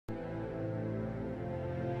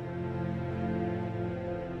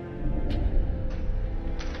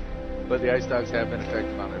But the Ice Dogs have been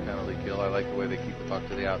effective on their penalty kill. I like the way they keep the puck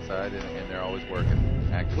to the outside, and they're always working.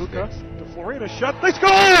 Active Luka sticks. to Florina, shot, they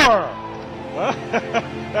score!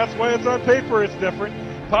 That's why it's on paper, it's different.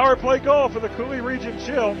 Power play goal for the Coulee Region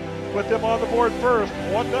Chill. Put them on the board first,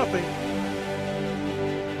 1-0.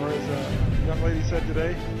 Or as a young lady said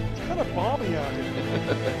today, it's kind of balmy out here.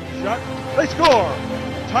 Shot, they score!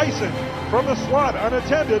 Tyson from the slot,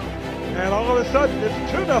 unattended, and all of a sudden it's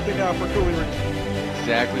 2-0 now for Coulee Region.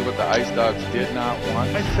 Exactly what the Ice Dogs did not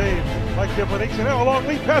want. Nice save by Kipling. And now a long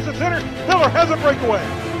lead pass at center. Miller has a breakaway.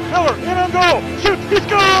 Miller in on goal. Shoots. He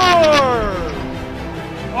scores!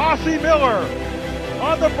 Aussie Miller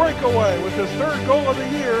on the breakaway with his 3rd goal of the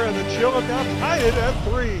year, and the Chill have now tied it at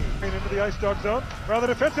 3. Into the Ice Dog zone. Around the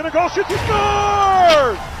defense in a goal. Shoots. He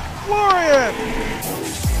scores! Florian!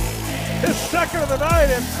 His 2nd of the night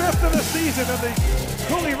and 5th of the season in the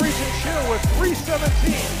Coulee Region Chill with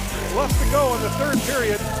 3:17 left to go in the 3rd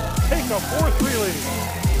period. Take a 4-3 lead.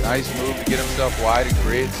 Nice move to get himself wide and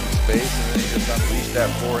create some space, and then he just unleashed that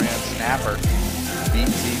forehand snapper. Beat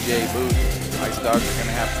TJ Booth. Ice Dogs are going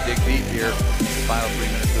to have to dig deep here in the final 3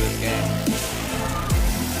 minutes of this game.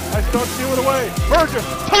 Ice Dogs steal it away. Burgess,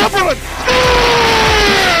 Tomberlin, scores!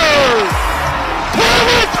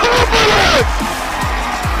 Tomberlin!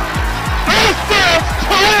 Ice Dogs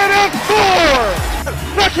tie it at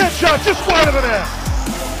 4! Backhand shot just wide of the net.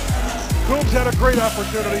 Coombs had a great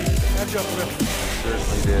opportunity and just missed.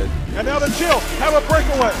 Certainly did. And now the Chill have a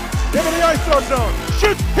breakaway into the Ice Dog zone.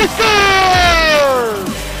 Shoots, he scores!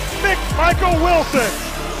 Michael Wilson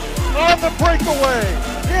on the breakaway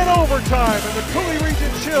in overtime, and the Coulee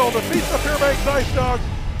Region Chill defeats the Fairbanks Ice Dogs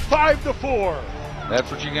 5-4. That's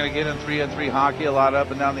what you're going to get in 3-on-3 hockey, a lot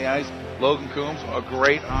up and down the ice. Logan Coombs, a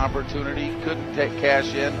great opportunity, couldn't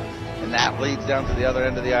cash in, and that leads down to the other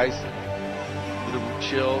end of the ice. The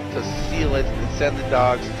Chill to seal it and send the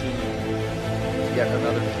Dogs to yet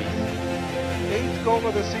another feat. 8th goal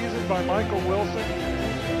of the season by Michael Wilson,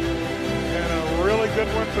 and a really good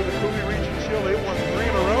one for the Coulee Region Chill. They won 3 in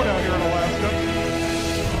a row.